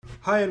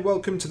Hi and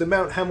welcome to the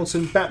Mount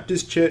Hamilton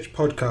Baptist Church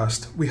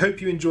podcast. We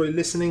hope you enjoy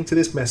listening to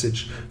this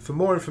message. For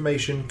more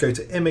information, go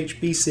to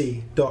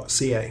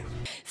mhbc.ca.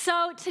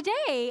 So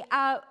today,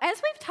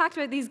 as we've talked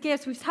about these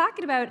gifts, we've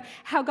talked about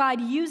how God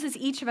uses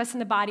each of us in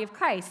the body of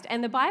Christ.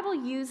 And the Bible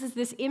uses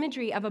this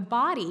imagery of a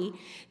body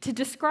to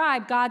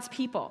describe God's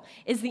people,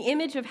 is the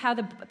image of how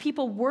the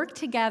people work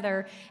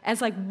together as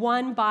like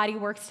one body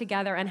works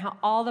together and how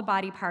all the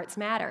body parts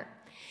matter.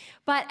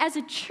 But as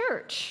a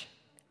church,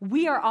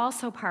 we are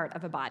also part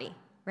of a body,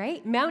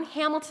 right? Mount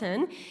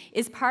Hamilton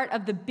is part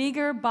of the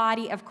bigger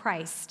body of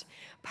Christ,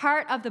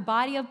 part of the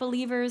body of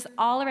believers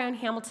all around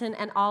Hamilton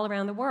and all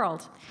around the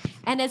world.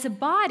 And as a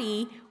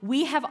body,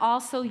 we have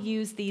also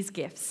used these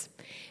gifts.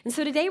 And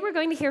so today we're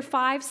going to hear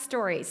 5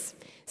 stories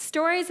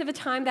of a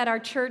time that our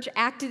church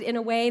acted in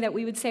a way that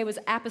we would say was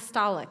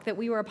apostolic, that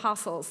we were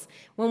apostles,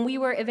 when we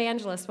were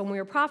evangelists, when we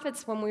were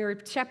prophets, when we were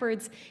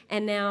shepherds,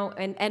 and now,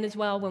 and as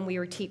well when we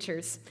were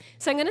teachers.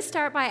 So I'm going to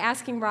start by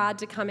asking Rod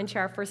to come and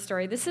share our first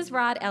story. This is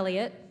Rod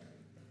Elliott.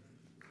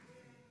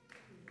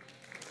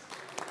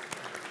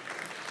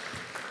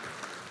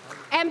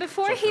 And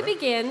before he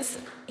begins,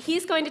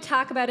 he's going to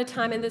talk about a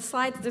time, and there's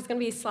going to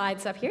be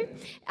slides up here,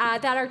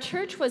 that our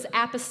church was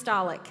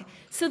apostolic.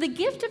 So the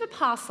gift of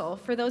apostle,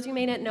 for those who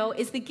may not know,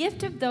 is the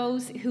gift of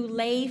those who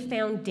lay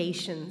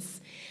foundations.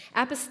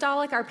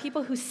 Apostolic are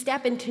people who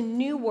step into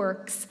new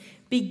works,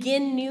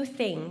 begin new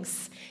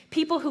things,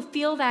 people who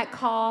feel that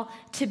call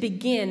to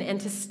begin and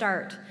to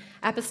start.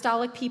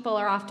 Apostolic people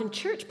are often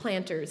church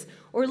planters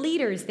or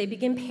leaders. They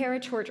begin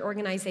parachurch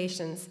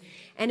organizations.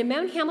 And in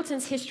Mount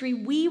Hamilton's history,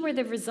 we were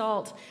the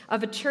result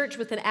of a church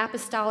with an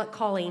apostolic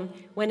calling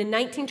when in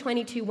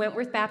 1922,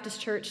 Wentworth Baptist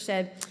Church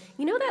said,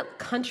 you know that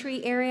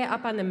country area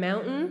up on the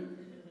mountain,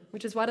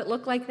 which is what it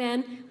looked like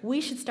then?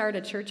 We should start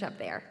a church up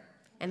there.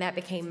 And that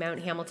became Mount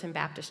Hamilton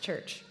Baptist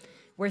Church.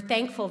 We're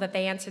thankful that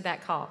they answered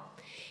that call.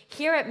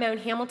 Here at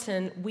Mount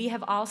Hamilton, we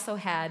have also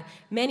had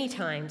many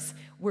times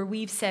where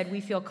we've said we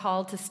feel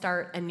called to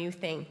start a new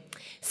thing.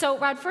 So,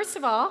 Rod, first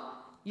of all,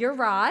 you're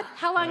Rod.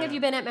 How long have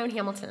you been at Mount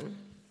Hamilton?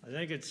 I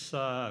think it's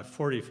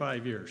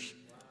 45 years.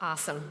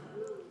 Awesome.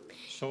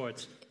 So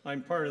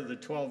I'm part of the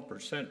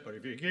 12%, but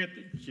if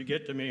you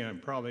get to me, I'm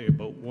probably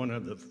about one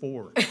of the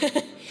 4.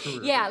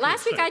 Yeah,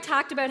 last week I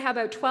talked about how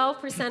about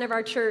 12% of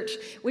our church,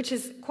 which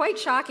is quite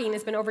shocking,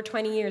 has been over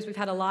 20 years. We've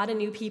had a lot of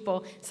new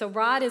people. So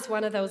Rod is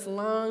one of those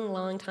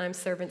long time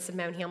servants of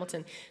Mount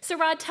Hamilton. So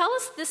Rod, tell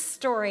us this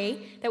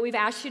story that we've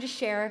asked you to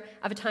share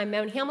of a time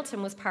Mount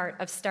Hamilton was part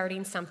of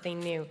starting something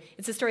new.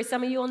 It's a story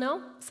some of you will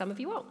know, some of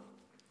you won't.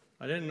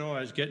 I didn't know I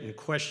was getting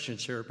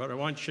questions here, but I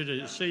want you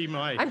to see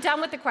I'm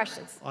done with the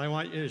questions. I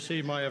want you to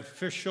see my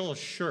official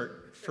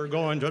shirt for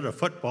going to the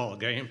football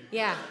game.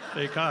 Yeah.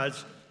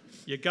 Because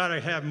you got to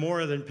have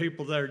more than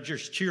people that are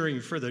just cheering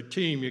for the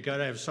team. You got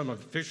to have some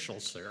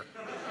officials there.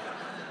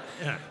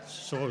 Yeah,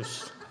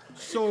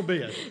 so be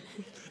it.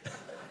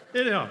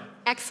 Anyhow.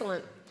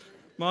 Excellent.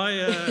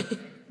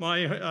 My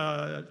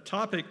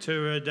topic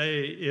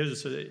today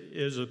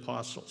is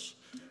apostles.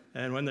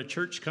 And when the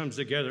church comes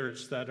together,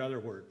 it's that other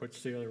word.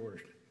 What's the other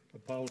word?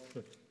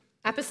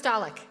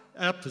 Apostolic.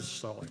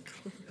 Apostolic.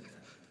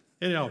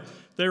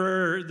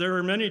 There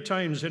are many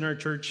times in our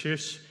church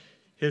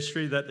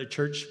history that the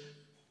church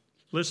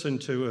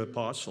listened to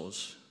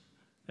apostles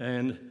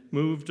and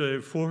moved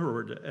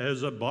forward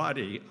as a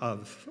body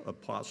of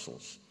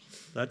apostles.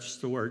 That's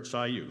the words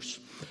I use.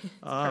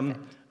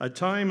 A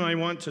time I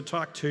want to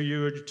talk to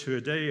you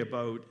today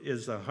about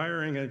is the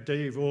hiring of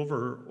Dave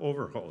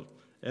Overholt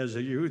as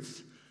a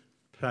youth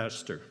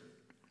pastor,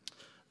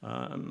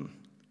 and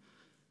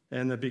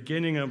the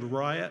beginning of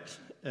Riot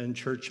and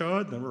Church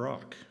on the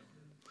Rock.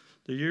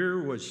 The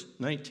year was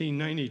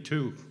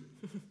 1992.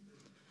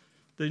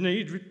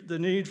 The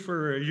need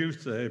for a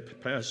youth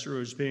pastor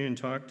was being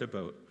talked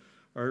about.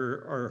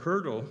 Our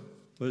hurdle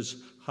was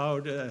how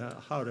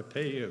to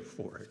pay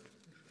for it.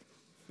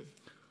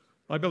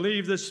 I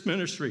believe this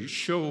ministry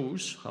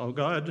shows how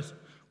God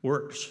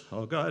works,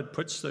 how God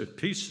puts the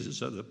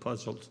pieces of the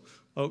puzzle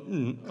out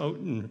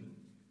in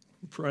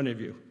front of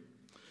you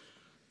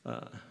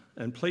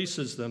and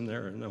places them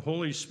there, and the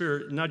Holy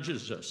Spirit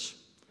nudges us.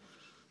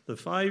 The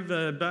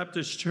 5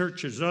 Baptist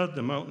churches on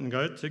the mountain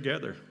got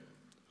together.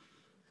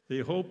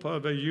 The hope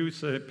of a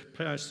youth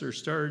pastor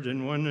started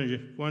in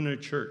one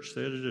church.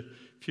 They had a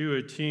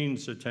few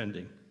teens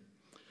attending.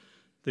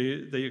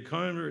 The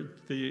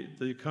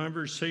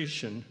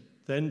conversation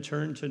then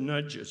turned to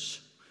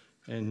nudges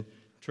and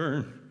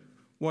turned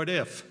what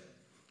if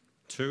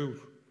to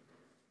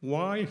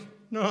why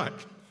not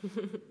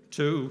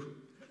to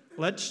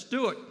let's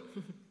do it.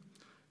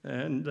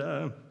 And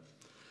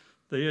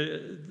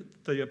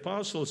the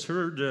apostles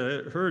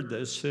heard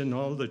this in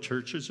all the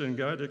churches and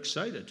got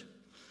excited.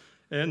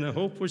 And the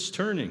hope was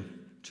turning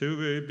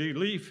to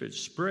belief. It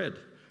spread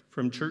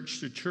from church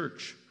to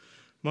church.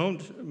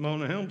 Mount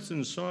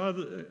Hamilton saw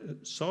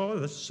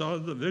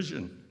the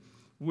vision.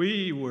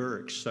 We were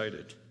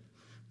excited.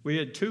 We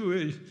had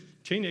 2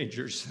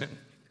 teenagers then.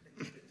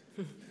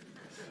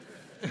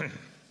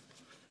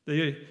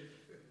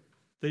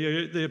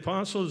 The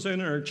apostles in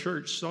our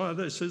church saw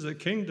this as a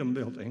kingdom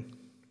building.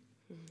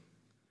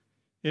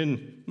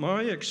 In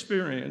my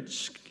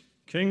experience,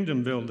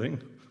 kingdom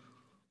building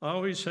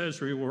always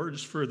has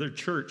rewards for the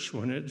church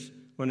when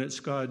it's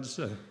God's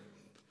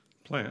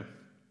plan.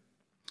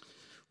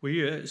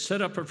 We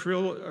set up a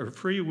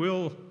free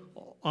will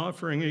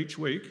offering each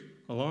week,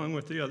 along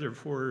with the other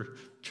 4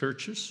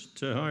 churches,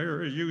 to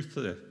hire a youth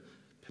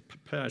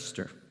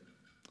pastor.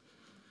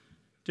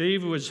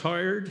 Dave was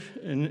hired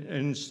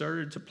and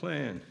started to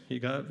plan. He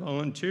got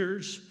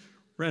volunteers,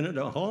 rented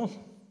a hall,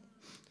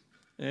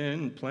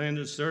 and planned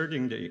a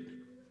starting date.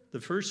 The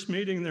first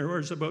meeting, there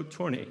was about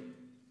 20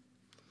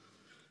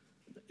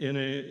 in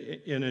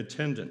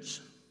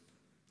attendance.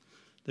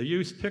 The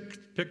youth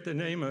picked the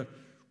name of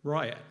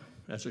Riot.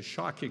 That's a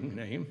shocking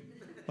name,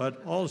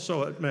 but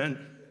also it meant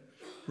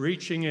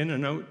reaching in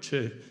and out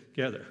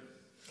together.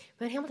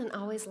 But Hamilton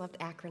always loved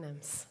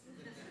acronyms.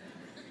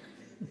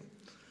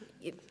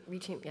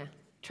 Yeah.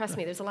 Trust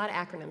me, there's a lot of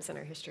acronyms in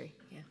our history.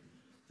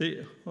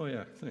 Yeah. Oh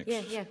yeah, thanks.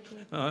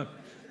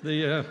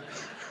 Yeah.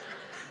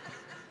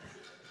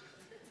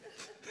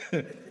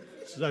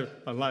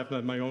 I'm laughing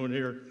at my own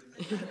ear.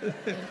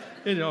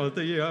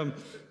 The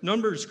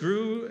numbers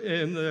grew,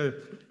 and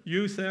the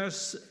youth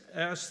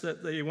asked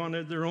that they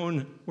wanted their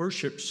own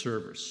worship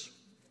service,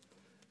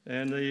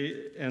 and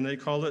they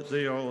called it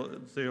the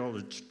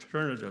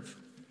alternative.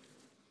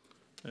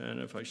 And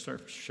if I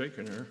start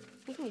shaking here,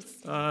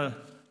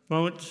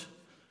 Mount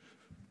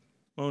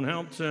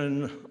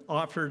Hamilton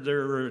offered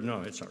their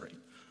it's all right.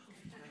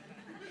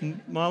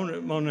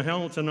 Mount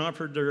Hamilton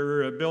offered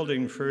their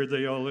building for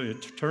the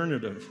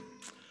alternative.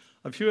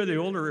 A few of the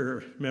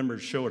older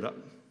members showed up,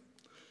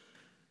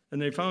 and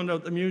they found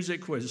out the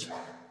music was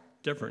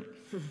different.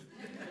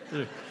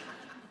 The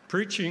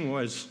preaching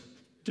was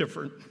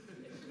different.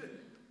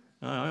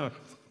 The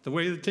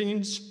way the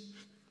teens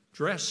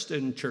dressed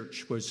in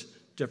church was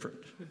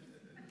different.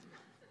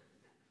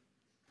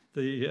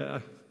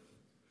 The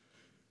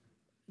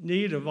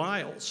need of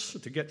aisles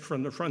to get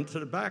from the front to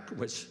the back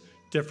was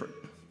different.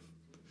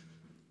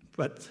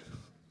 But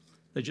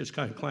they just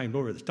kind of climbed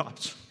over the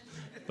tops.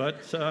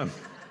 But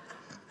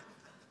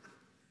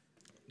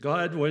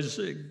God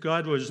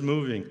was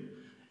moving,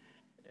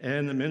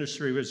 and the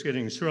ministry was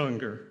getting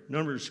stronger.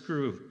 Numbers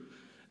grew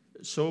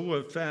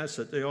so fast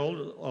that the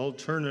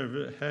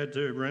alternative had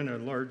to rent a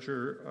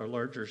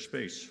larger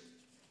space.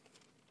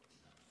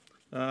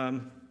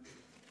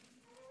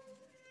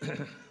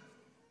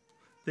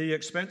 The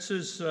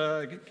expenses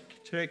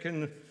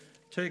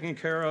taken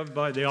care of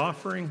by the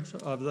offerings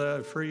of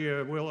the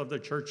free will of the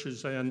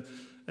churches and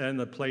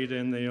the plate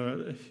in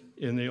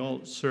the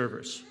alt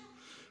service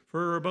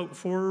for about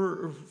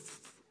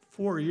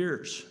four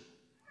years,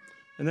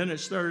 and then it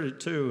started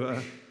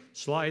to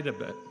slide a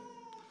bit.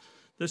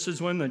 This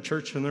is when the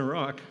Church on the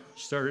Rock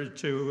started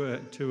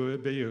to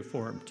be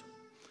formed.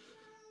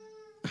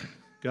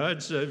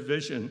 God's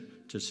vision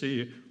to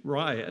see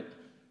Riot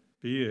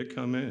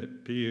become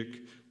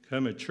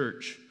a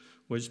church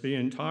was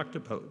being talked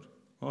about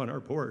on our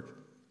board.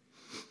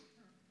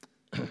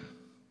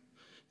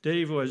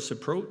 Dave was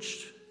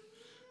approached,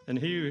 and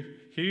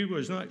he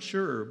was not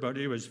sure, but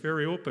he was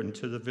very open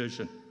to the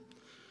vision.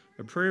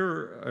 A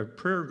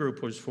prayer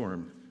group was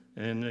formed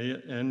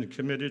and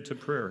committed to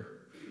prayer.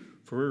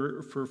 For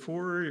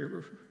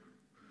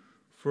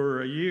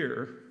a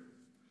year,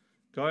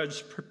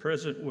 God's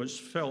presence was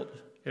felt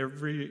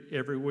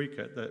every week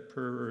at that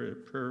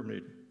prayer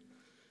meeting.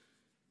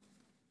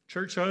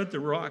 Church on the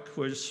Rock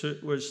was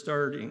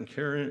starting,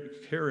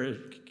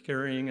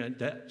 carrying a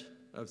debt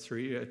of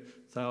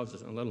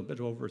 $3,000, a little bit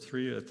over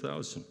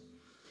 $3,000.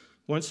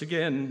 Once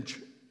again,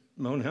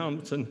 Mount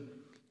Hamilton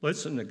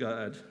listened to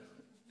God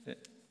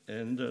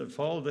and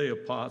followed the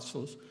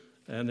apostles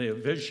and the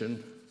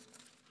vision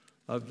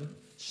of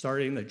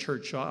starting the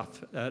church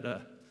off at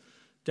a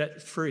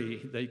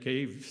debt-free. They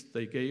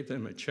gave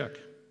them a check.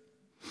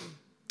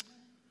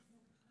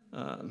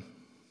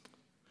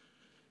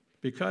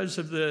 Because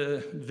of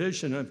the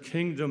vision of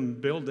kingdom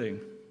building,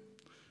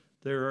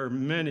 there are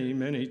many,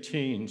 many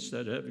teens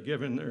that have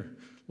given their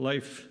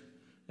life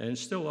and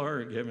still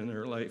are giving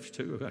their life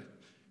to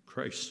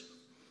Christ.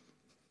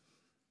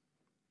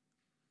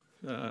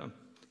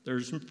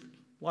 There's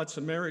lots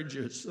of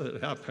marriages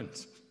that happen.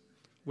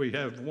 We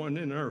have one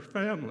in our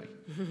family.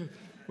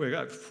 We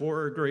got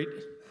 4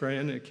 great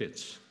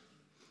grandkids.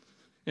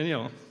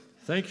 Anyhow,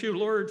 thank you,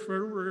 Lord,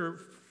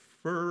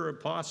 for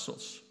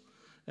apostles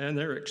and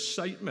their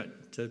excitement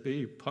to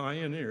be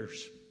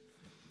pioneers.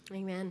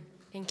 Amen.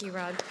 Thank you,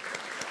 Rod.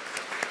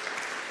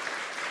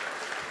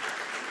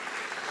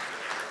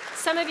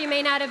 Some of you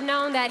may not have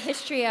known that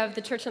history of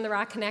the Church on the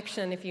Rock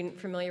connection, if you're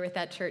familiar with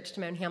that church, to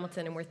Mount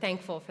Hamilton, and we're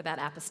thankful for that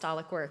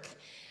apostolic work.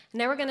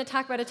 Now we're going to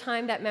talk about a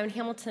time that Mount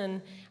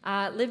Hamilton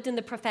lived in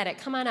the prophetic.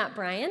 Come on up,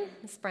 Brian.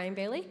 This is Brian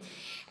Bailey.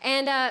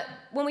 And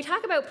when we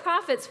talk about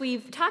prophets,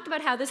 we've talked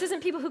about how this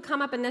isn't people who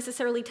come up and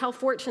necessarily tell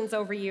fortunes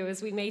over you,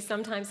 as we may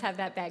sometimes have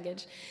that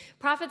baggage.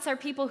 Prophets are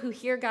people who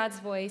hear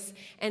God's voice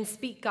and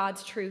speak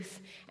God's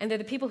truth. And they're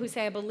the people who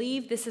say, I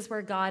believe this is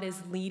where God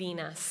is leading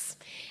us.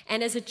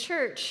 And as a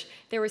church,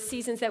 there were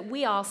seasons that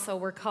we also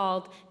were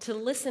called to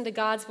listen to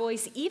God's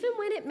voice, even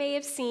when it may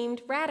have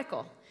seemed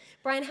radical.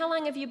 Brian, how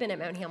long have you been at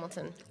Mount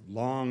Hamilton?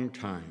 Long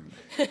time.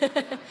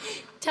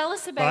 Tell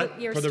us about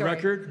your story. For the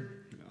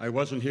record, I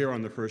wasn't here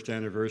on the first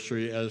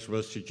anniversary, as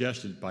was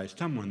suggested by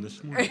someone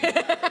this morning.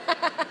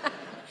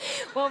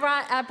 Well,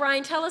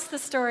 Brian, tell us the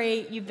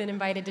story you've been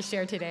invited to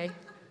share today.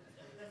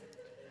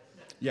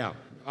 Yeah.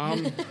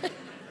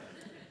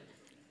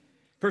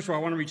 First of all, I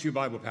want to read two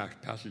Bible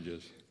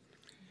passages.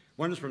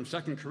 One is from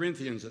 2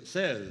 Corinthians. It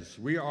says,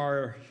 we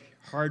are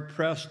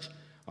hard-pressed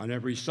on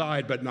every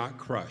side, but not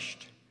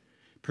crushed.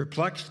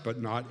 Perplexed,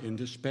 but not in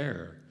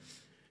despair.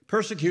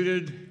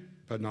 Persecuted,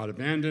 but not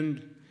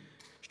abandoned.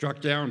 Struck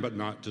down, but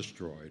not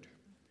destroyed.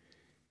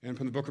 And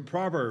from the book of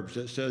Proverbs,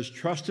 it says,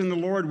 trust in the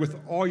Lord with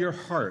all your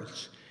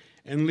hearts,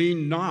 and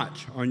lean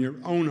not on your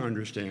own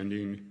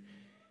understanding.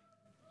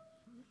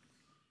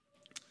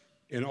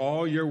 In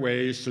all your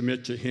ways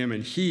submit to him,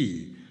 and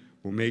he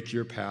will make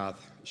your path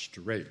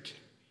straight.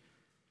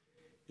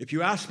 If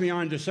you asked me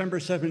on December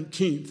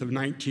 17th of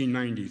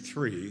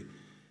 1993,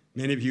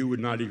 many of you would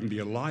not even be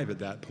alive at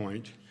that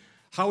point,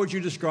 how would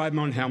you describe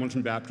Mount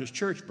Hamilton Baptist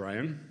Church,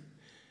 Brian?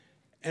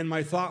 And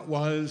my thought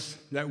was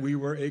that we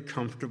were a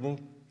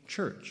comfortable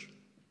church.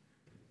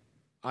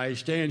 I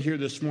stand here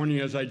this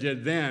morning as I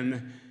did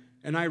then,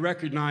 and I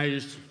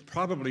recognized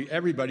probably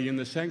everybody in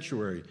the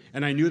sanctuary,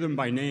 and I knew them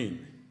by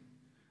name.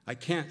 I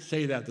can't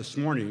say that this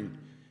morning,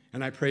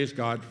 and I praise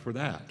God for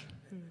that.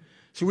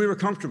 So we were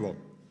comfortable,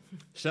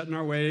 set in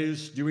our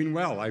ways, doing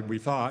well, we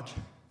thought,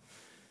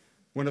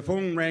 when the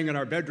phone rang in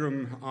our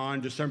bedroom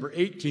on December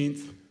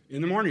 18th in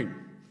the morning.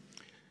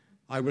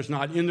 I was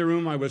not in the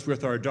room. I was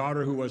with our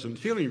daughter, who wasn't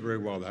feeling very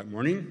well that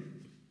morning,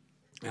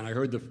 and I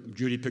heard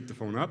Judy pick the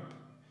phone up,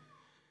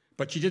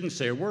 but she didn't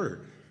say a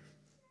word.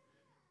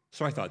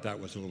 So I thought that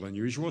was a little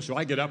unusual. So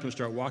I get up and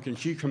start walking.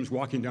 She comes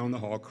walking down the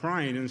hall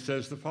crying and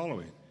says the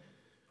following: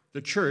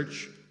 the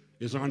church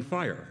is on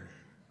fire.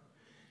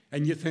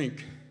 And you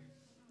think,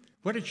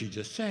 what did she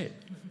just say?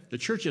 The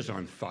church is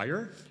on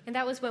fire? And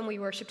that was when we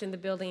worshipped in the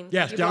building.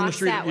 Yes, down the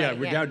street. Yeah,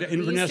 we're down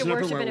in we Vanessa. Used to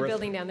worship in a Wentworth.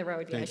 building down the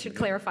road. Yeah, I should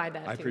clarify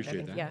that. I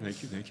appreciate that. Yeah.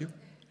 Thank you.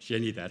 She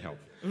need that help.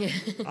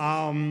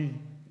 And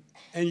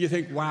you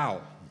think,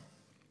 wow,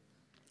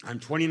 I'm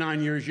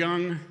 29 years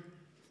young,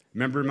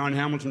 member of Mount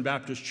Hamilton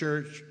Baptist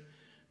Church,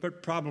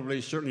 but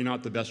probably certainly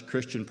not the best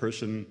Christian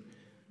person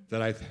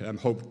that I am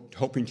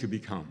hoping to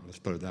become. Let's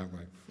put it that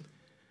way.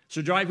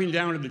 So driving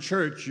down to the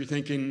church, you're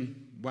thinking,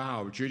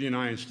 wow, Judy and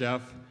I and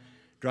Steph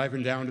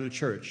driving down to the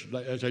church.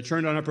 As I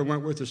turned on Upper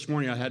Wentworth this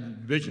morning, I had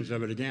visions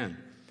of it again.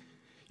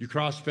 You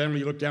cross Fenway,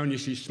 you look down, you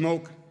see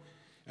smoke,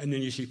 and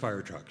then you see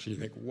fire trucks. And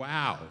you think,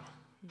 wow,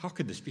 how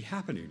could this be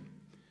happening?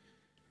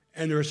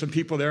 And there were some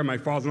people there. My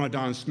father-in-law,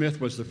 Don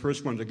Smith, was the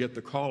first one to get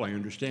the call, I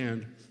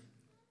understand.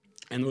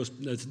 And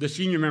the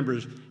senior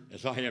members,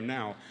 as I am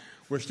now,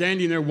 were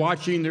standing there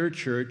watching their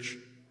church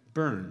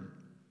burn.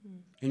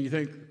 And you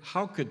think,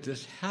 how could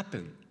this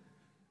happen?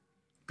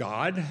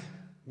 God,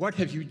 what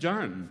have you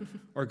done?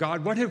 Or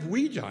God, what have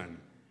we done?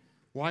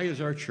 Why is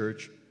our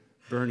church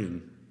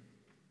burning?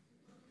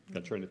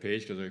 Got to turn the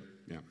page because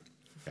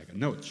I got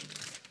notes.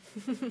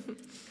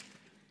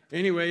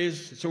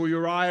 Anyways, so we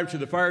arrived to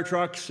the fire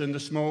trucks and the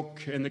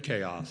smoke and the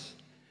chaos.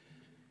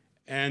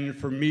 And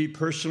for me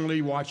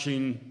personally,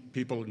 watching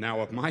people now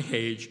of my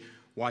age,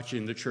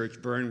 watching the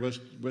church burn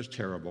was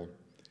terrible.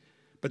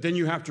 But then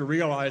you have to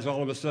realize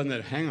all of a sudden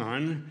that, hang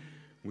on,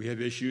 we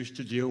have issues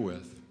to deal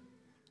with.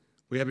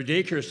 We have a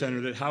daycare center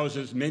that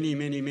houses many,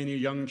 many, many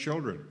young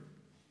children.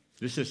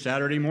 This is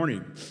Saturday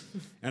morning.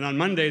 And on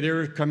Monday,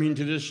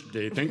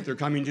 they think they're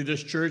coming to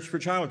this church for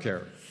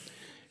childcare.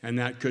 And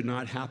that could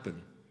not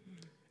happen.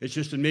 It's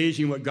just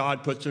amazing what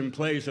God puts in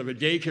place of a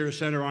daycare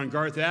center on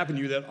Garth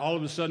Avenue that all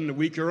of a sudden a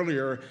week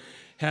earlier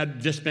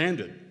had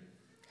disbanded.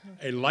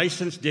 A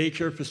licensed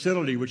daycare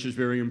facility, which is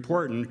very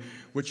important,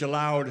 which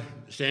allowed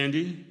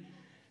Sandy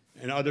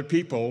and other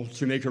people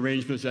to make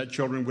arrangements that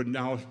children would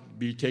now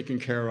be taken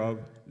care of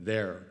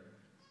there.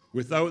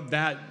 Without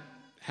that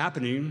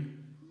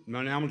happening,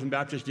 Mount Hamilton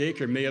Baptist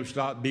Daycare may have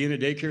stopped being a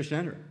daycare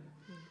center.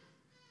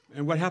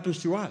 And what happens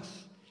to us?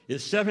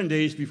 It's 7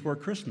 days before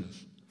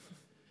Christmas.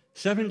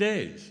 7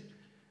 days.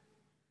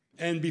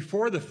 And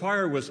before the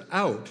fire was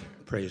out,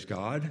 praise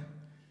God,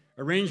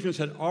 arrangements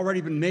had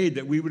already been made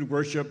that we would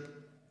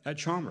worship at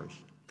Chalmers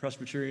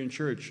Presbyterian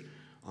Church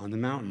on the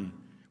mountain,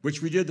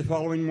 which we did the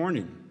following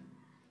morning.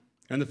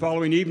 And the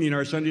following evening,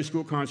 our Sunday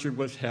school concert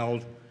was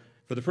held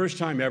for the first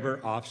time ever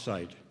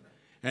off-site,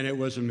 and it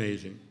was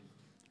amazing.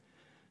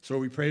 So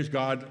we praise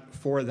God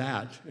for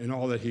that and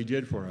all that he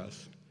did for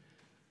us.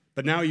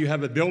 But now you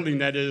have a building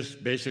that is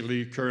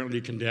basically currently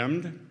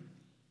condemned.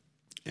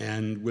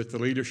 And with the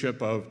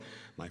leadership of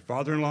my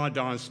father-in-law,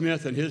 Don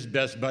Smith, and his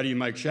best buddy,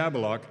 Mike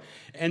Shabaluk,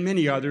 and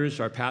many others,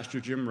 our pastor,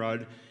 Jim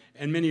Rudd,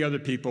 and many other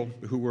people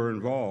who were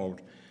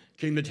involved,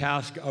 came the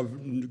task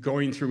of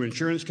going through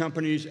insurance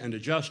companies and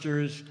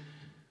adjusters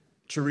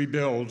to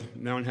rebuild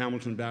Mount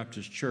Hamilton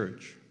Baptist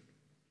Church.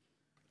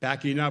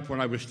 Backing up,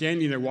 when I was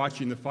standing there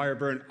watching the fire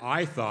burn,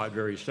 I thought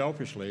very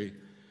selfishly,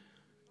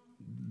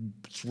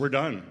 we're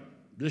done.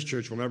 This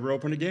church will never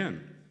open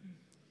again.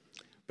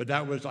 But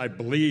I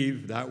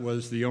believe that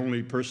was the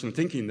only person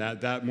thinking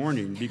that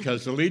morning,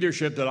 because the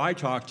leadership that I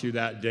talked to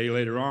that day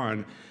later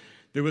on,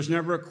 there was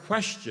never a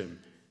question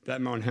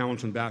that Mount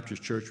Hamilton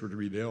Baptist Church would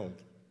rebuild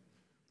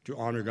to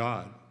honor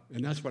God.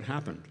 And that's what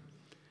happened.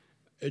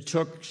 It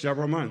took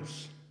several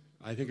months.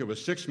 I think it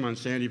was 6 months,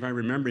 Sandy, if I'm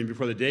remembering,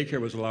 before the daycare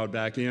was allowed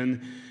back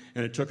in,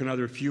 and it took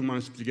another few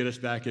months to get us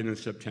back in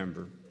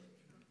September.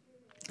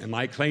 And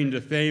my claim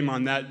to fame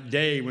on that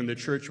day when the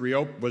church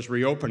was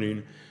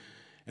reopening,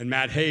 and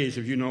Matt Hayes,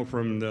 if you know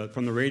from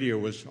the radio,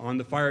 was on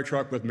the fire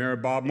truck with Mayor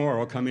Bob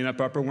Morrow coming up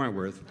Upper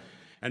Wentworth,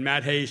 and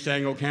Matt Hayes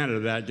sang "O Canada"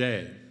 that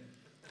day.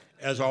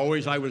 As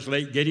always, I was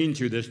late getting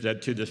to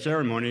the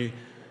ceremony.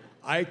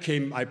 I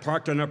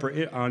parked on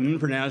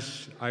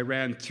Inverness. I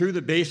ran through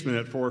the basement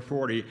at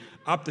 440,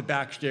 up the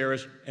back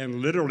stairs,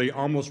 and literally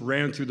almost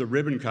ran through the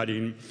ribbon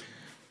cutting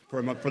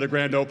for the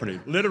grand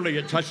opening. Literally,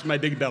 it touched my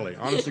big belly.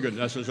 Honest to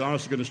goodness, that's an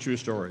honest to goodness true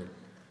story.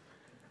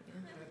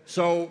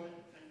 So,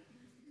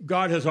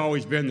 God has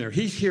always been there.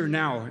 He's here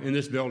now in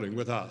this building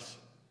with us.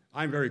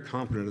 I'm very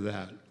confident of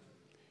that.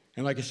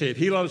 And like I say, if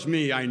He loves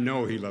me, I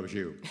know He loves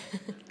you.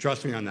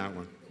 Trust me on that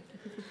one.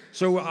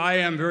 So I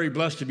am very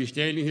blessed to be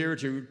standing here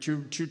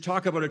to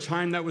talk about a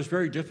time that was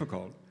very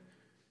difficult,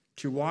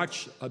 to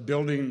watch a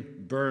building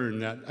burn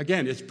that,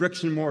 again, it's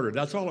bricks and mortar.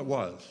 That's all it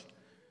was.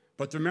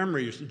 But the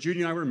memories,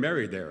 Judy and I were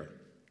married there.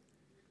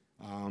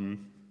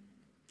 And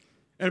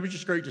it was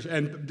just great.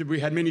 And we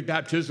had many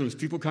baptisms,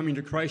 people coming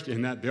to Christ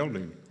in that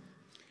building.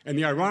 And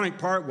the ironic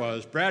part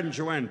was Brad and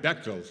Joanne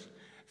Bechtel's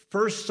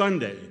first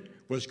Sunday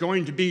was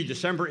going to be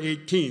December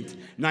 18th,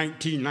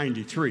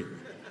 1993.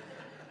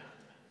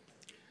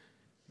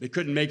 They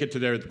couldn't make it to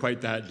there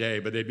quite that day,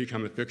 but they've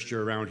become a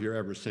fixture around here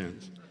ever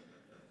since.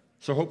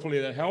 So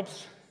hopefully that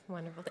helps.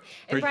 Wonderful.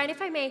 And Brian,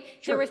 if I may,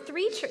 Sure. There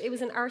were it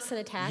was an arson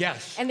attack.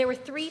 Yes. And there were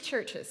 3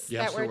 churches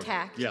that were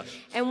attacked. Yes.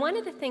 And one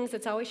of the things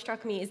that's always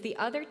struck me is the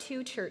other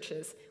 2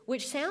 churches,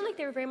 which sound like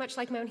they were very much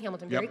like Mount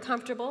Hamilton, very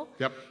comfortable.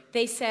 Yep.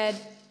 They said,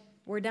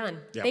 we're done.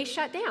 Yep. They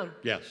shut down.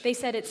 Yes. They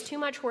said it's too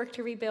much work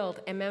to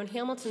rebuild. And Mount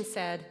Hamilton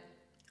said,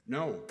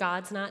 No.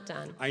 God's not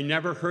done. I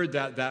never heard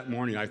that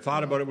morning. I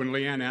thought about it when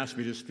Leanne asked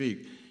me to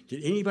speak.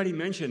 Did anybody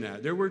mention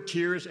that? There were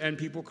tears and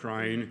people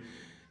crying,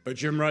 but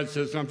Jim Rudd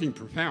said something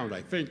profound,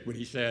 I think, when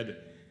he said,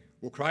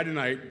 we'll cry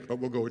tonight, but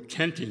we'll go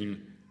tenting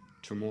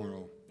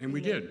tomorrow. And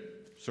we did.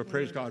 So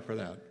praise God for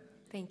that.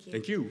 Thank you.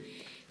 Thank you.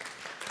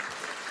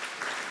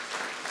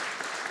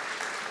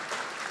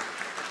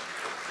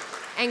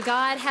 And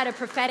God had a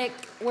prophetic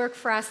work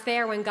for us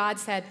there when God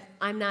said,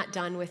 I'm not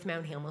done with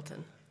Mount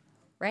Hamilton,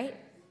 right?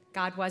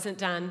 God wasn't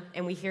done,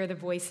 and we hear the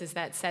voices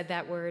that said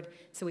that word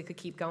so we could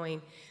keep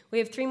going. We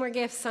have 3 more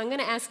gifts, so I'm going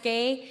to ask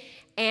Gay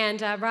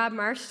and Rob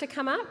Marsh to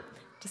come up.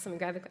 Just let me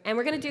grab and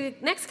we're going to do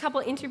the next couple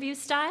interview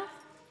style.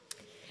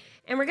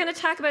 And we're going to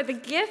talk about the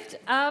gift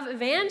of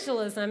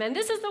evangelism. And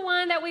this is the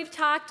one that we've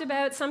talked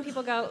about. Some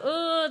people go,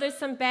 oh, there's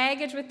some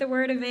baggage with the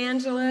word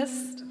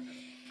evangelist.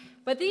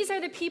 But these are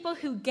the people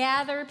who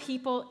gather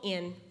people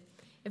in.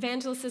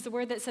 Evangelist is a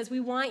word that says we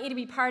want you to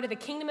be part of the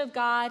kingdom of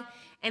God,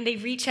 and they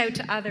reach out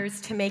to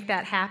others to make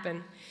that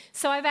happen.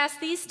 So I've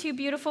asked these 2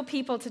 beautiful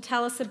people to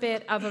tell us a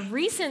bit of a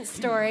recent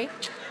story.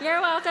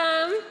 You're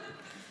welcome.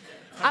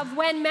 Of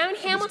when Mount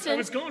Hamilton... I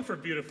was going for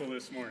beautiful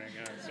this morning.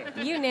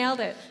 You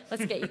nailed it.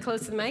 Let's get you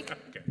close to the mic.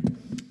 Okay.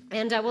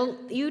 And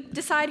you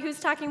decide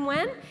who's talking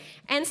when.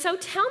 And so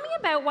tell me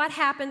about what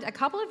happened a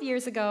couple of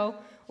years ago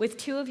with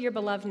 2 of your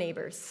beloved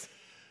neighbors.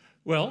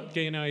 Well,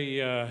 Gay and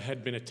I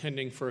had been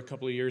attending for a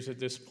couple of years at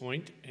this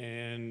point,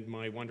 and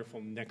my wonderful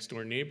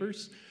next-door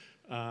neighbors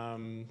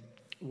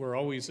were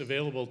always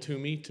available to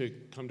me to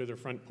come to their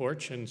front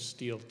porch and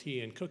steal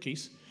tea and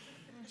cookies.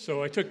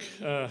 So I took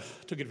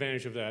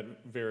advantage of that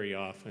very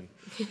often.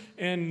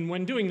 And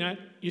when doing that,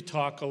 you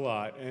talk a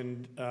lot,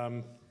 and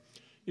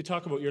you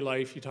talk about your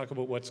life, you talk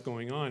about what's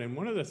going on. And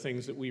one of the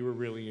things that we were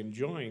really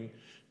enjoying,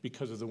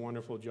 because of the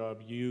wonderful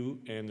job you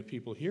and the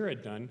people here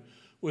had done,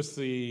 was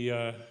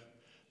the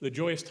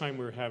joyous time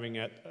we were having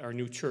at our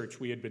new church.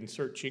 We had been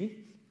searching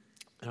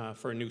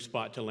for a new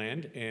spot to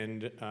land,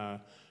 and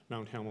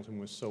Mount Hamilton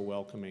was so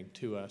welcoming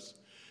to us.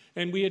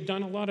 And we had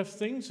done a lot of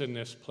things in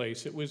this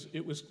place. It was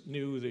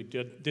new. They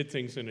did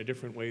things in a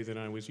different way than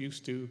I was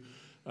used to.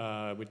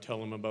 I would tell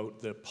them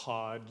about the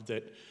pod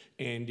that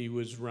Andy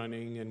was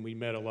running, and we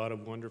met a lot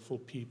of wonderful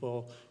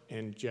people,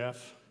 and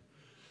Jeff,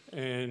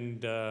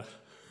 and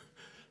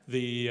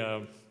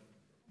the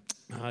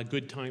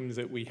good times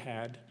that we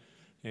had.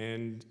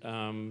 And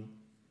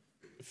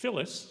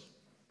Phyllis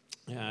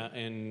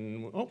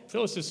And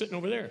Phyllis is sitting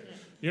over there.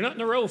 You're not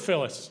in a row,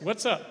 Phyllis.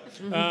 What's up?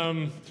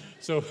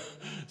 So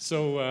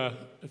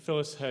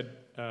Phyllis had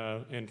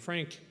and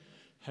Frank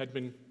had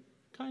been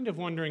kind of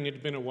wondering. It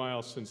had been a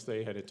while since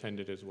they had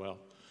attended as well,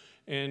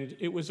 and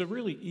it was a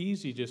really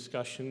easy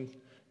discussion.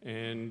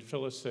 And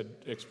Phyllis had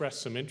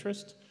expressed some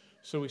interest,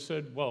 so we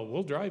said, "Well,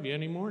 we'll drive you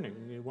any morning.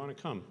 You want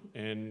to come?"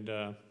 And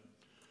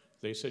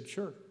they said,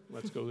 "Sure,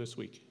 let's go this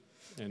week."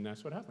 And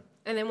that's what happened.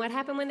 And then what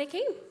happened when they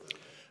came?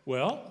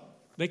 Well,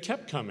 they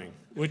kept coming,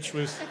 which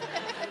was,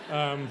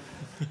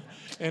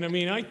 and I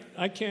mean,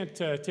 I can't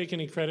take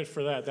any credit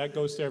for that. That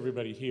goes to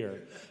everybody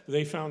here.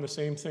 They found the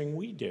same thing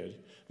we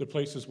did. The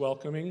place is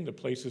welcoming, the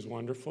place is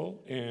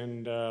wonderful,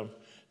 and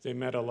they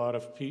met a lot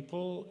of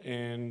people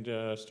and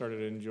started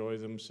to enjoy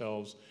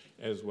themselves,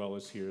 as well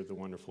as hear the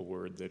wonderful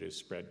word that is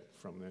spread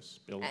from this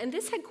building. And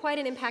this had quite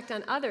an impact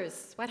on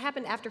others. What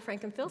happened after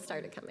Frank and Phil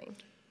started coming?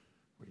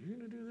 Were you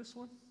going to do this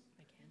one?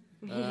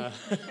 I can.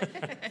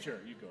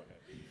 Sure, you go ahead.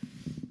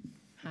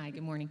 Hi,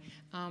 good morning.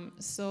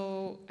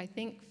 So I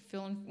think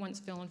once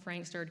Phil and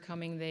Frank started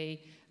coming,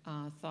 they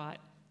thought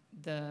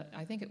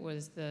I think it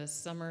was the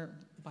summer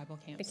Bible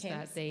camps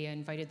that they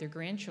invited their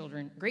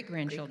great-grandchildren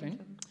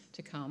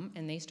to come,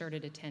 and they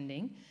started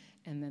attending,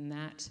 and then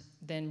that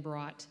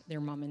brought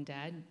their mom and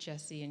dad,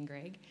 Jesse and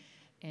Greg,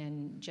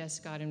 and Jess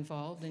got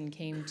involved and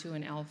came to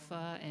an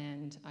Alpha,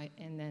 and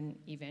then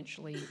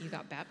eventually you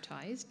got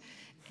baptized.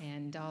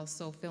 And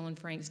also Phil and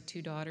Frank's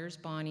two daughters,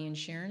 Bonnie and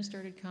Sharon,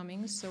 started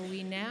coming. So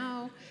we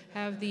now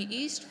have the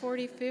East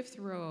 45th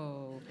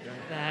row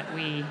that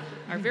we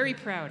are very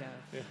proud of.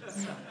 Yeah.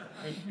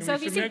 So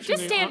if you see,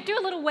 just stand, do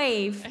a little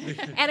wave.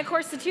 And of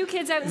course, the two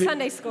kids out in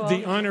Sunday school.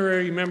 The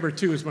honorary member,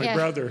 too, is my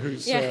brother,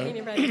 who's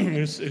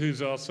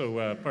who's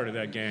also part of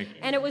that gang.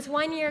 And it was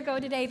 1 year ago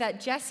today that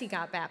Jesse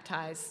got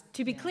baptized.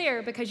 To be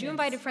clear, because you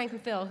invited Frank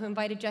and Phil, who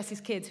invited Jesse's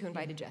kids, who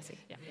invited Jesse.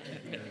 Yeah.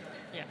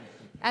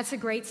 That's a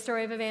great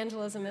story of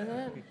evangelism, isn't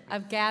it?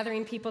 Of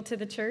gathering people to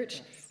the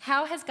church.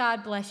 How has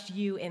God blessed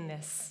you in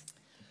this?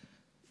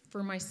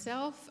 For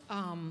myself,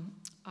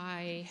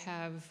 I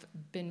have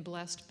been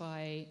blessed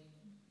by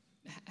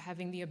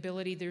having the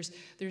ability.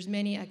 There's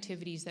many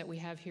activities that we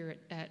have here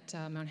at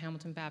Mount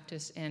Hamilton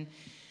Baptist, and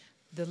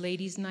the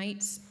ladies'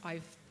 nights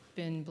I've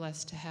been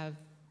blessed to have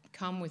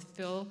come with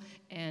Phil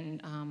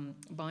and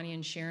Bonnie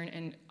and Sharon,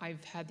 and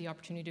I've had the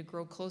opportunity to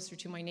grow closer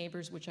to my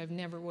neighbors, which I've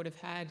never would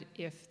have had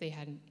if they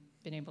hadn't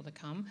been able to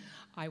come.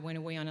 I went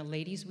away on a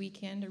ladies'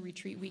 weekend, a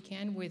retreat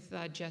weekend with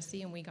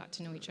Jesse, and we got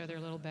to know each other a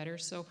little better.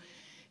 So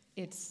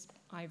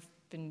I've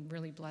been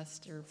really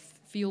blessed, or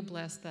feel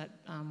blessed, that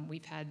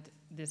we've had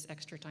this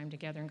extra time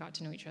together and got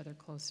to know each other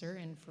closer.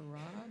 And for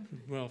Rob?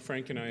 Well,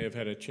 Frank and I have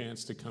had a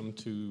chance to come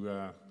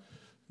to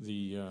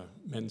the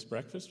men's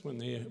breakfast when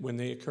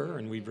they occur,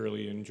 and we've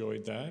really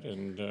enjoyed that,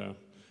 and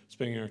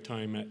spending our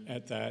time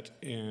at that,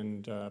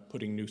 and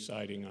putting new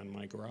siding on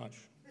my garage.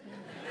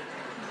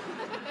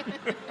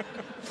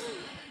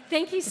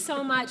 Thank you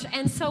so much.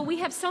 And so we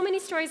have so many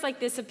stories like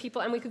this of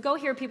people, and we could go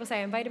hear people say,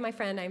 I invited my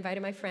friend,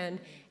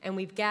 and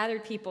we've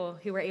gathered people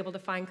who were able to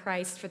find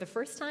Christ for the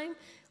first time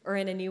or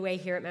in a new way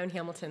here at Mount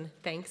Hamilton.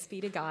 Thanks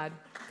be to God.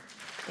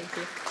 Thank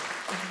you.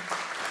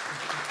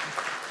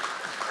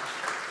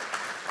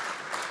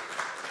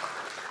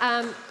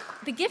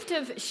 The gift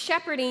of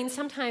shepherding,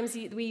 sometimes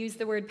we use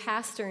the word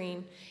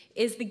pastoring,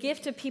 is the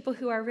gift of people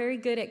who are very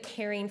good at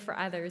caring for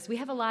others. We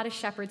have a lot of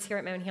shepherds here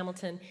at Mount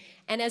Hamilton,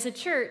 and as a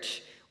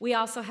church, we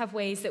also have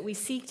ways that we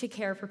seek to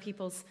care for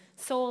people's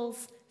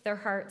souls, their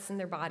hearts, and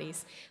their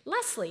bodies.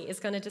 Leslie is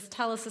going to just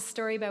tell us a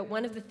story about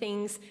one of the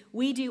things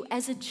we do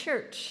as a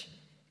church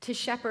to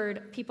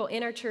shepherd people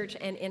in our church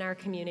and in our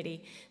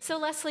community. So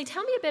Leslie,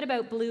 tell me a bit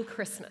about Blue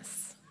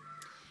Christmas.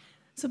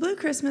 So Blue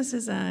Christmas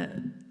is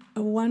a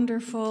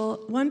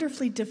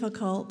wonderfully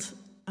difficult,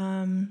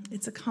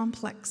 it's a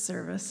complex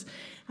service.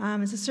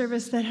 It's a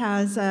service that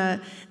has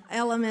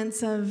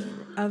elements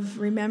of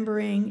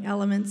remembering,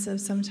 elements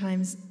of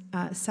sometimes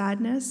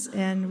sadness,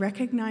 and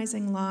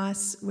recognizing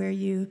loss where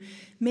you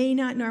may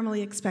not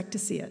normally expect to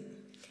see it.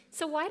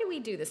 So why do we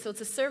do this? So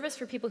it's a service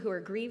for people who are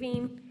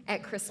grieving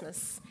at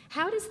Christmas.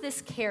 How does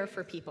this care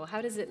for people? How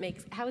is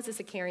this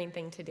a caring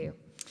thing to do?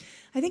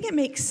 I think it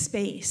makes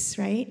space,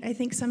 right? I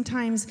think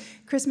sometimes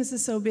Christmas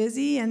is so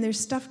busy and there's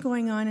stuff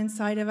going on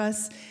inside of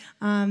us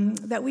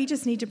that we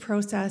just need to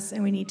process,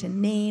 and we need to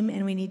name,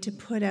 and we need to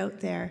put out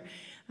there.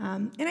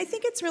 And I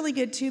think it's really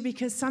good too,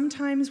 because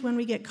sometimes when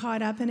we get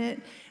caught up in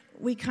it,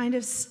 we kind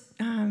of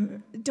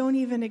don't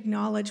even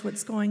acknowledge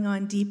what's going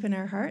on deep in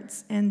our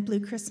hearts. And Blue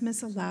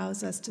Christmas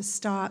allows us to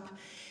stop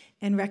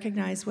and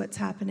recognize what's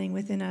happening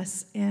within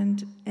us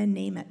and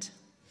name it.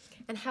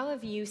 And how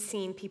have you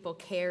seen people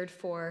cared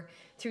for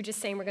through just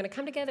saying we're going to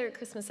come together at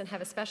Christmas and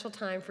have a special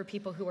time for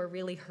people who are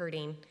really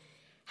hurting?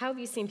 How have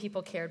you seen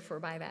people cared for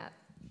by that?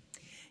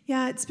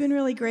 Yeah, it's been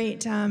really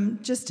great,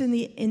 just in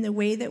the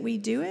way that we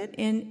do it,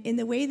 and in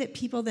the way that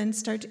people then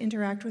start to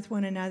interact with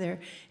one another,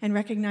 and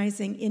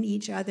recognizing in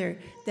each other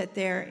that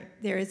there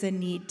is a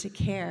need to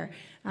care.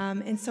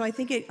 And so I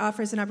think it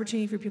offers an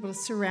opportunity for people to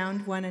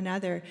surround one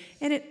another,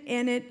 and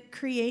it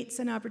creates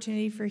an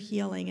opportunity for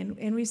healing.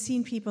 And we've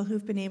seen people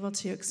who've been able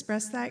to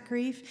express that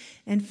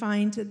grief and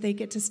find that they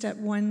get to step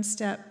one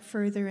step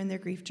further in their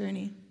grief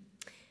journey.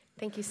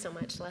 Thank you so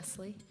much,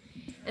 Leslie.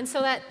 And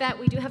so that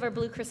we do have our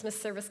Blue Christmas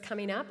service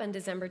coming up on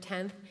December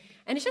 10th.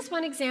 And it's just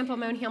one example of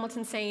Mount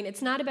Hamilton saying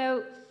it's not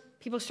about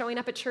people showing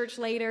up at church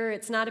later.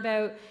 It's not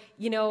about,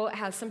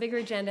 have some bigger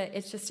agenda.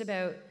 It's just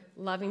about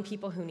loving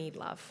people who need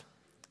love.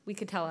 We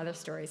could tell other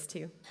stories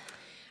too.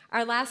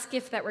 Our last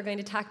gift that we're going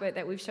to talk about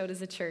that we've showed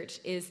as a church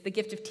is the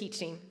gift of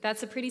teaching.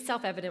 That's a pretty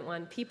self-evident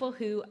one. People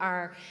who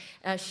are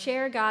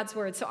share God's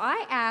word. So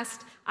I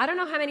don't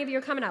know how many of you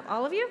are coming up.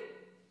 All of you?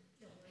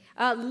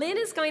 Lynn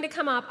is going to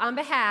come up on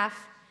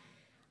behalf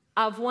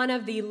of one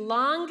of the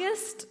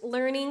longest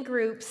learning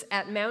groups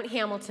at Mount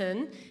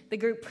Hamilton, the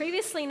group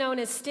previously known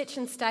as Stitch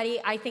and Study.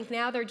 I think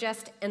now they're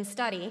just and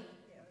Study.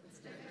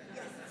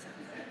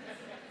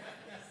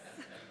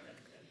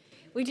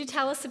 Would you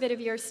tell us a bit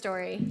of your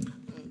story?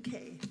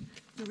 Okay.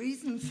 The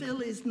reason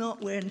Phil is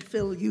not where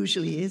Phil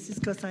usually is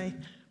because I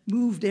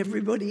moved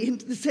everybody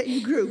into the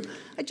same group.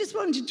 I just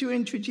wanted to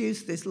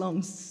introduce this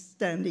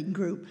long-standing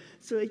group.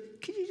 So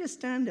could you just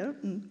stand up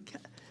and...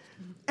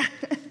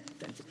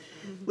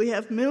 We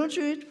have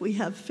Mildred, we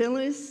have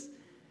Phyllis,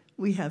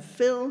 we have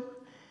Phil,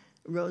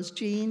 Rose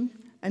Jean,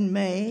 and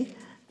May.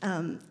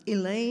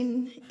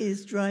 Elaine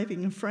is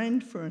driving a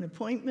friend for an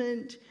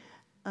appointment.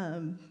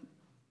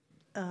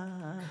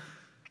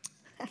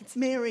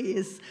 Mary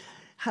is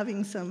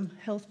having some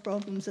health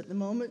problems at the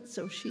moment,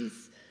 so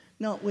she's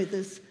not with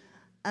us.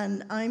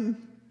 And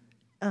I'm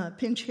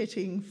pinch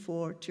hitting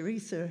for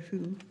Teresa,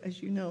 who,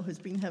 as you know, has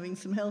been having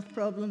some health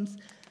problems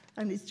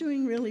and is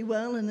doing really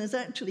well and has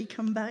actually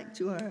come back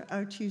to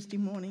our Tuesday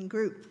morning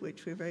group,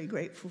 which we're very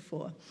grateful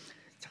for.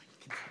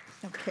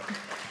 Okay.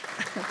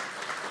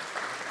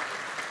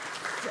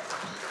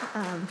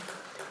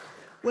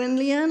 When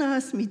Leanne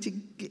asked me to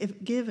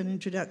give an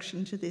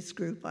introduction to this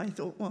group, I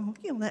thought, well,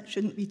 that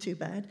shouldn't be too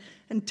bad,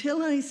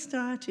 until I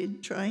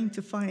started trying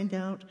to find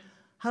out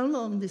how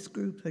long this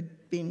group had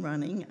been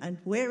running and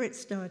where it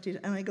started,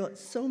 and I got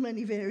so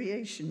many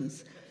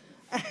variations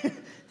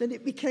that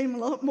it became a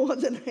lot more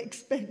than I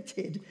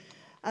expected.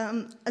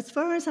 As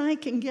far as I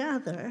can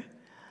gather,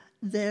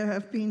 there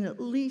have been at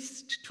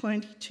least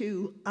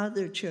 22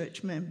 other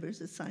church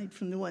members, aside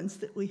from the ones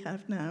that we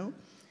have now.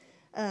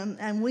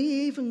 And we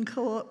even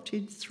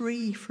co-opted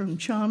 3 from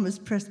Chalmers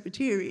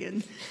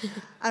Presbyterian,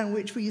 and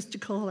which we used to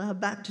call our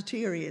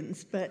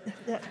Baptitarians, but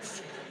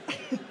that's...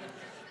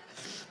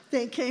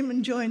 They came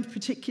and joined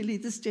particularly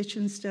the Stitch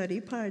and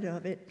Study part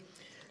of it.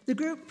 The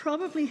group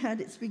probably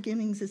had its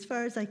beginnings, as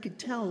far as I could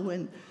tell,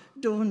 when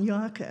Dawn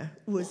Yarker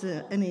was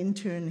an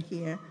intern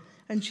here,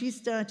 and she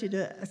started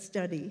a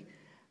study.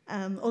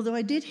 Although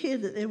I did hear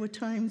that there were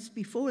times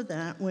before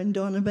that when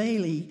Donna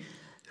Bailey,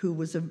 who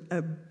was a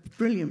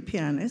brilliant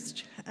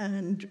pianist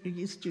and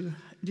used to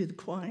do the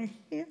choir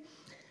here,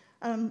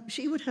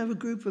 she would have a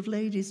group of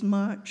ladies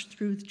march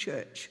through the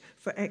church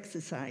for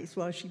exercise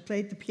while she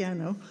played the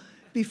piano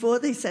before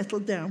they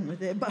settled down with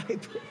their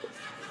Bibles.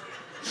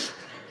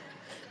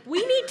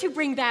 We need to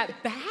bring that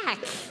back.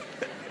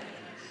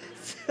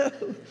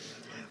 So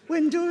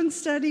when Dawn's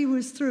study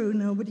was through,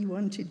 nobody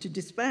wanted to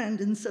disband,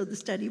 and so the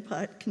study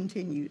part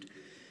continued.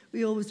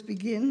 We always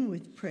begin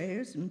with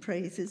prayers and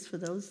praises for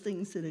those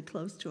things that are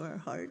close to our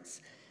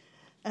hearts.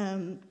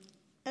 And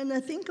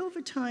I think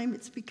over time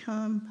it's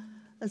become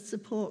a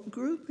support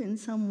group in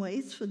some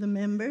ways for the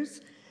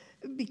members,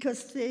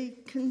 because they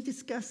can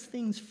discuss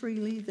things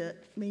freely that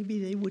maybe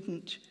they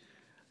wouldn't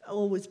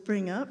always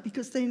bring up,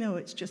 because they know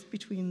it's just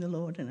between the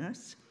Lord and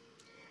us.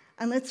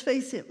 And let's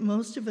face it,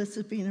 most of us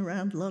have been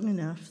around long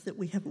enough that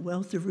we have a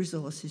wealth of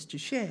resources to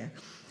share.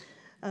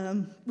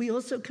 We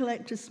also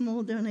collect a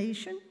small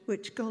donation,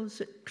 which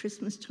goes at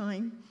Christmas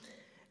time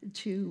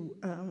to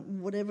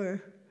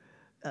whatever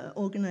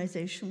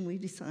organization we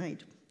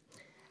decide.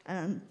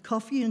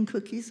 Coffee and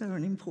cookies are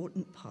an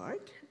important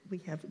part. We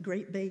have a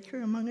great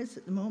baker among us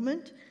at the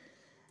moment,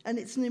 and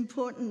it's an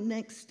important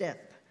next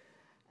step.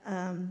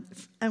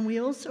 And we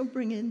also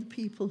bring in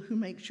people who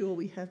make sure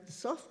we have the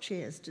soft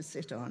chairs to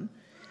sit on,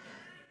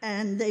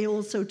 and they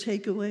also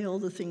take away all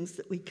the things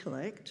that we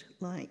collect,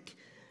 like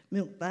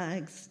milk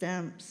bags,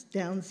 stamps,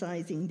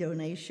 downsizing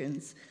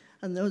donations,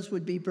 and those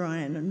would be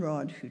Brian and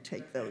Rod who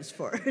take those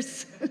for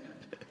us.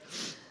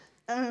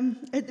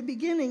 At the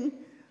beginning,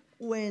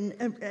 when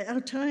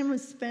our time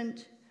was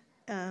spent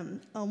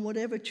on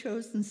whatever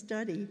chosen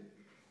study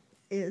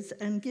is,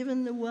 and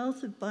given the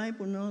wealth of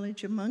Bible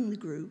knowledge among the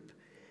group,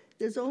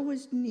 there's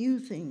always new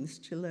things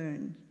to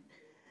learn.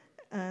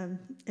 And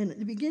at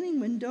the beginning,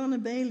 when Donna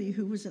Bailey,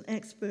 who was an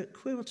expert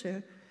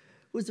quilter,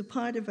 was a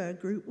part of our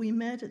group, we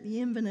met at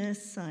the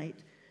Inverness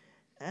site,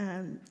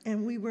 and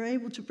we were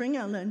able to bring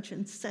our lunch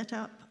and set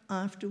up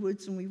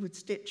afterwards, and we would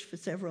stitch for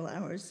several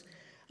hours.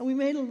 And we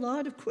made a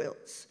lot of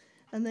quilts,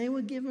 and they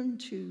were given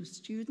to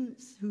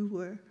students who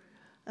were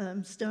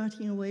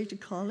starting away to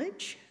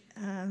college,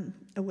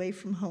 away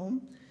from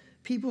home,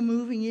 people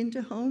moving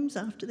into homes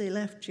after they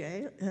left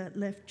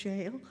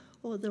jail,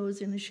 or those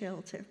in a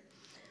shelter.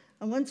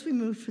 And once we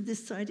moved for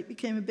this side, it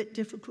became a bit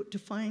difficult to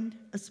find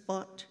a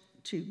spot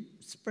to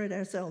spread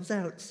ourselves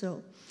out.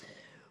 So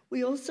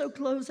we also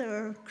close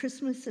our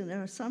Christmas and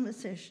our summer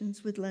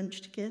sessions with lunch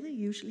together,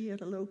 usually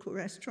at a local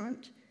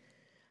restaurant.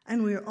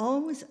 And we're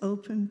always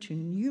open to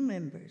new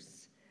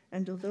members.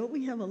 And although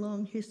we have a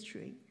long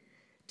history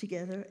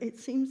together, it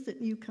seems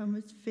that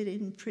newcomers fit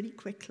in pretty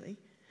quickly.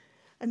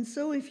 And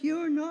so if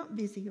you're not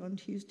busy on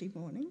Tuesday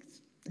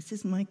mornings, this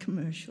is my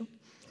commercial,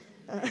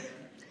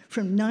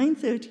 from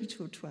 9:30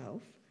 till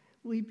 12,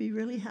 we'd be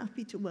really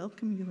happy to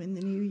welcome you in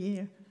the new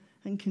year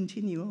and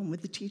continue on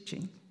with the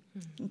teaching.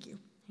 Thank you.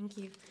 Thank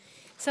you.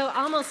 So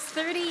almost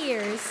 30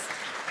 years.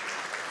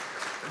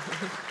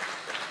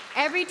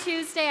 Every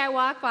Tuesday I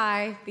walk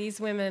by these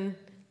women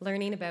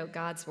learning about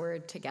God's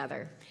Word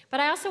together.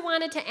 But I also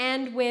wanted to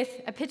end with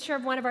a picture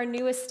of one of our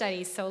newest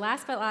studies. So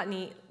last but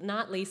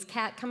not least,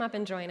 Kat, come up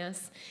and join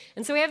us.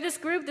 And so we have this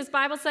group, this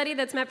Bible study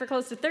that's met for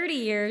close to 30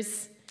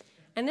 years.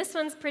 And this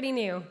one's pretty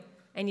new.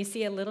 And you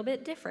see a little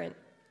bit different.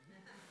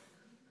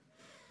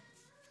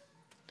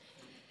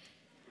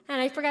 And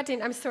I forgot to,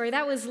 I'm sorry,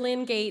 that was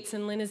Lynn Gates,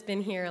 and Lynn has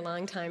been here a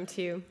long time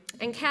too.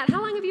 And Kat, how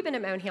long have you been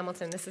at Mount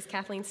Hamilton? This is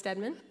Kathleen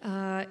Stedman.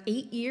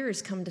 8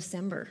 years come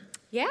December.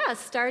 Yeah,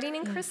 starting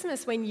in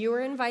Christmas when you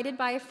were invited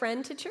by a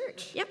friend to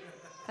church. Yep.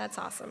 That's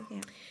awesome. Yeah.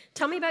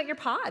 Tell me about your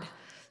pod.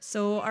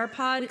 So our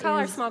pod We call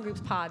our is small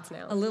groups pods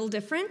now. a little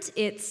different.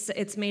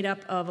 It's made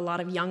up of a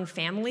lot of young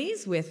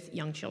families with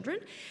young children.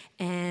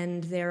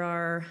 And there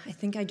are, I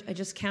think I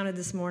just counted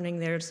this morning,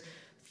 there's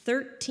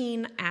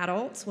 13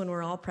 adults when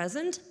we're all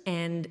present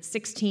and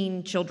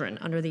 16 children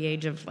under the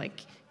age of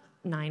like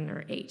 9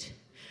 or 8.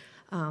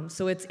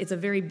 So it's a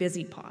very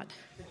busy pod.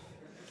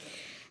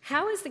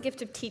 How is the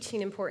gift of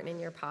teaching important in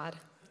your pod?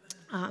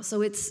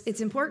 So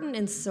it's important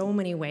in so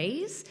many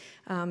ways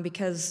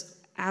because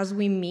as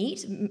we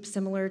meet,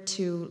 similar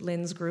to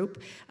Lynn's group,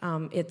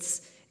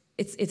 it's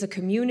a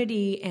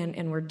community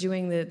and we're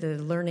doing the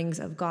learnings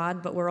of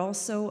God, but we're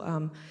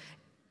also,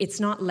 it's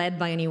not led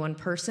by any one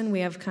person. We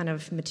have kind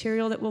of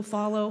material that we'll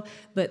follow,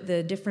 but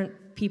the different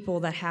people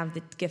that have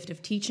the gift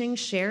of teaching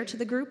share to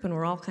the group, and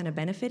we're all kind of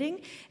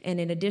benefiting. And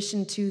in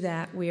addition to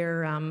that,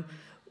 we're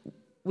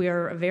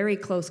a very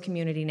close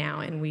community now,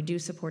 and we do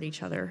support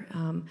each other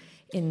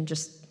in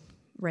just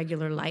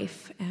regular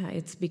life.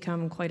 It's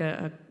become quite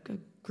a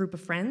group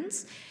of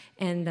friends.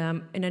 And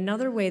in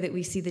another way that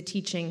we see the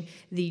teaching,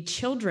 the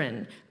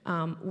children,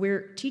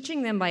 we're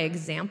teaching them by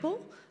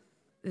example,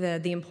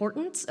 the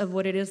importance of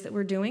what it is that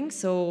we're doing.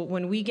 So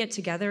when we get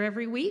together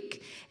every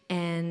week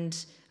and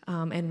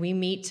we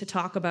meet to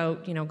talk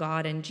about,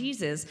 God and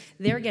Jesus,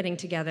 they're getting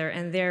together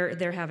and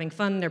they're having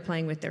fun, they're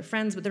playing with their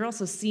friends, but they're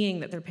also seeing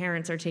that their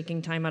parents are taking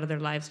time out of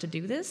their lives to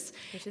do this.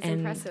 Which is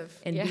impressive.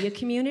 And be a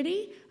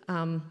community.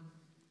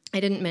 I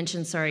didn't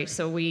mention, sorry,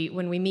 so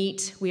when we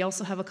meet, we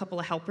also have a couple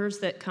of helpers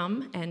that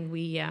come, and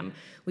we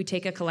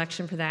take a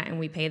collection for that, and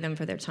we pay them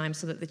for their time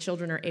so that the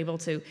children are able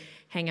to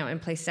hang out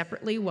and play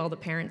separately while the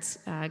parents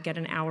get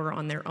an hour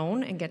on their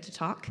own and get to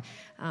talk.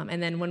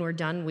 And then when we're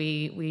done,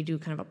 we do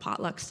kind of a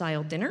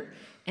potluck-style dinner,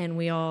 and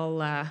we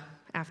all,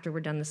 after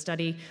we're done the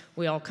study,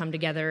 we all come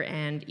together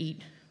and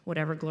eat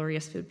whatever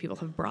glorious food people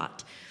have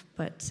brought.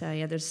 But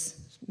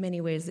there's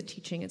many ways that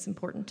teaching is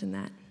important in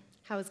that.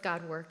 How has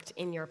God worked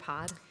in your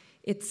pod?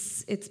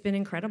 It's been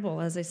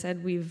incredible. As I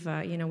said,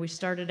 we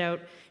started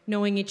out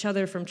knowing each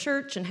other from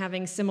church and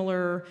having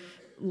similar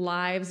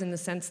lives in the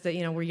sense that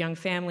we're young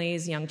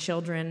families, young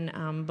children,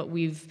 but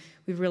we've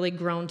really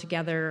grown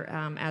together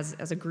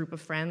as a group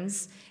of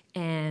friends,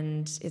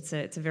 and it's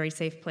a very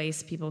safe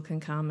place. People can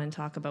come and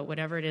talk about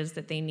whatever it is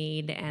that they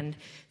need and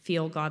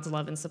feel God's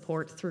love and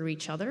support through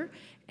each other.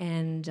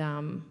 And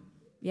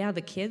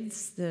the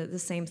kids, the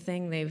same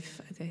thing. I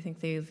think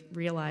they've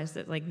realized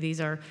that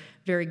these are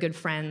very good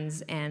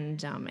friends, and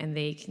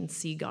they can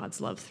see God's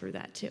love through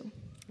that too.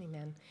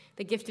 Amen.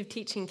 The gift of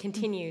teaching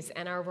continues,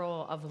 and our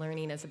role of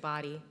learning as a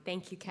body.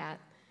 Thank you, Kat.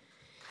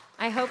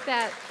 I hope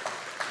that,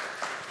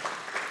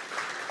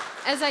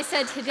 as I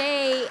said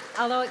today,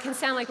 although it can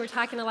sound like we're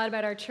talking a lot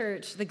about our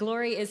church, the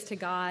glory is to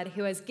God,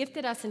 who has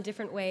gifted us in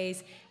different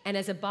ways, and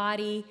as a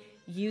body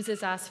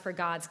uses us for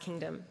God's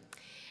kingdom.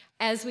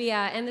 As we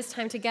end this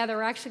time together,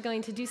 we're actually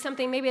going to do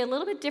something maybe a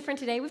little bit different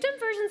today. We've done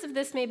versions of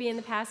this maybe in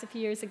the past a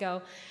few years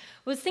ago.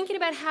 I was thinking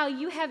about how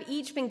you have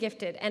each been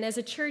gifted, and as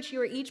a church,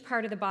 you are each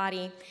part of the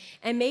body.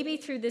 And maybe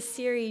through this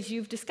series,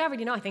 you've discovered,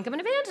 I think I'm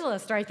an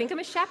evangelist, or I think I'm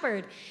a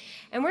shepherd.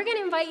 And we're going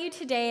to invite you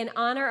today, in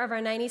honor of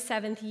our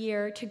 97th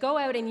year, to go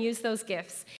out and use those gifts.